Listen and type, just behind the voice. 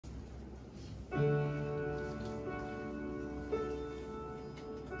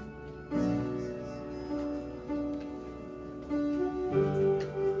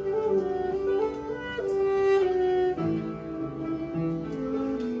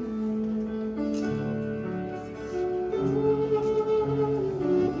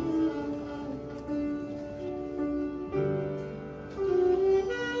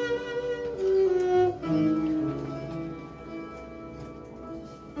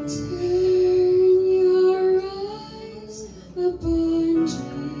Turn your eyes upon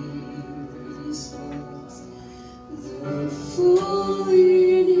Jesus, the full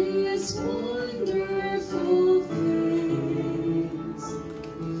in His wonderful face,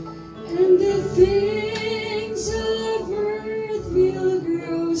 and the things of earth will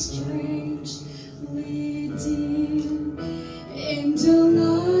grow strangely dim in the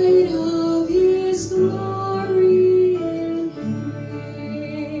light of His glory and grace.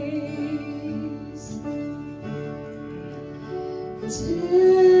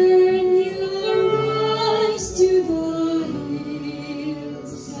 Turn your eyes to the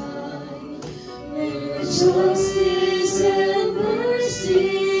hillside, where justice and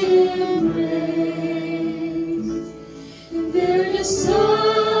mercy embrace. There the Son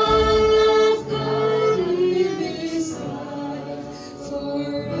of God gave His life for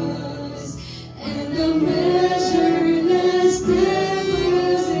us, and the measureless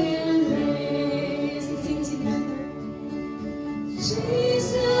depths and rays. Let's sing together.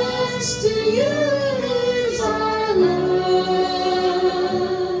 Jesus, to you is our lives.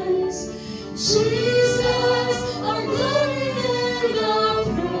 Jesus, our glory and our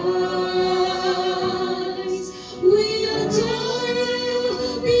prize. We adore you,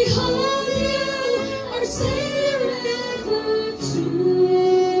 behold you, our Savior ever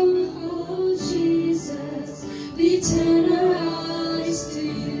true. Oh Jesus, we turn our eyes to you.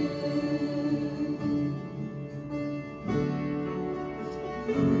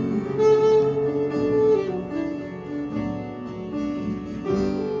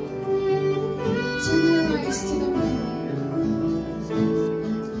 Turn your eyes to the morning.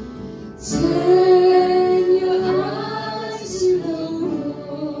 Turn your eyes to the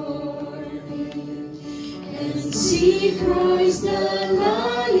morning and see Christ the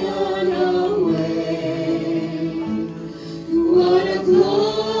Lion away. What a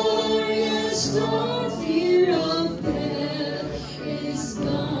glorious dawn! Fear of death is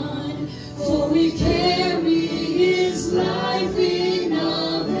gone, for we carry His life in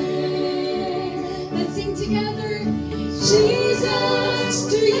our veins. Let's sing together. Jesus,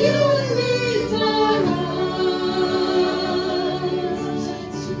 to you we lift our eyes.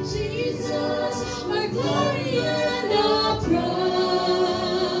 Jesus, our glory and our prize.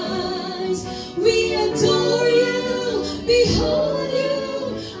 We adore you, behold you,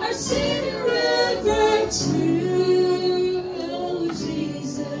 our Savior ever true. Oh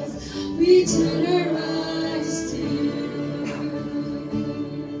Jesus, we turn our eyes to you.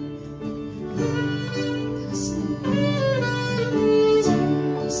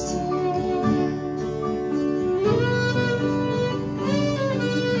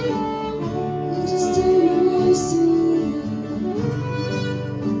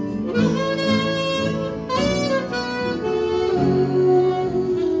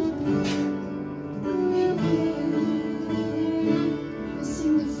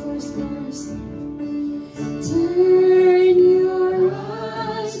 Turn your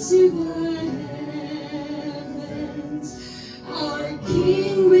eyes to the heavens. Our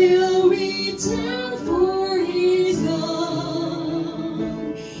King will return for His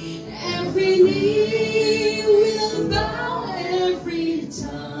own. Every knee will bow, every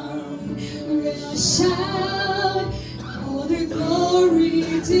tongue will shout all the glory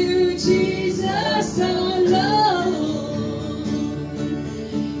to Jesus alone.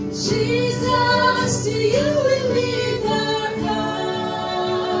 Jesus, to you we lift our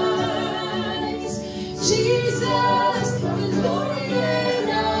eyes. Jesus, the glory and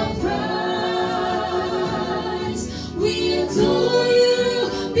our prize. We adore you,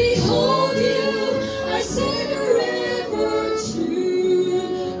 behold you, our Savior ever true.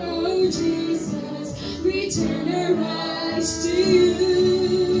 Oh Jesus, we turn our eyes to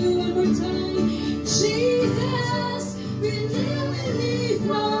you. One more time. Jesus, we lift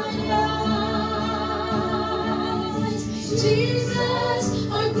our eyes. Jesus,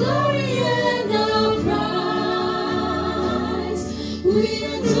 our glory and our prize. We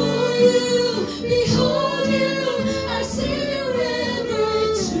adore you, behold you, our Savior ever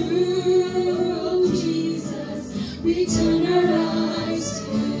true. Oh Jesus, we turn our eyes to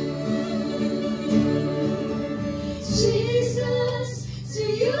you. Jesus, to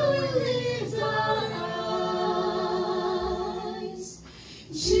you we lift our eyes.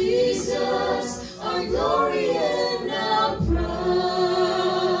 Jesus, our glory and our prize.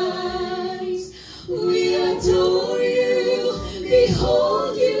 We adore you,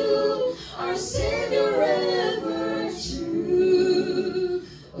 behold you, our Savior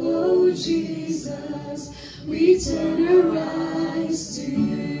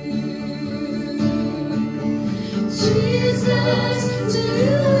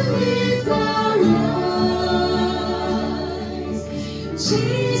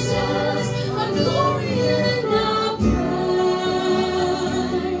Jesus, our glory and our prize.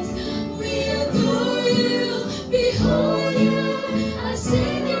 We adore you, behold you, our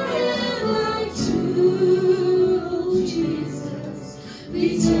Savior ever true. Jesus,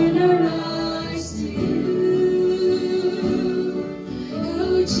 we turn our eyes to you.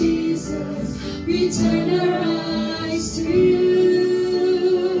 Oh Jesus, we turn our eyes to you.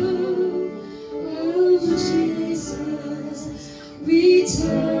 Oh Jesus, we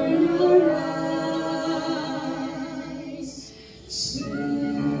turn our eyes to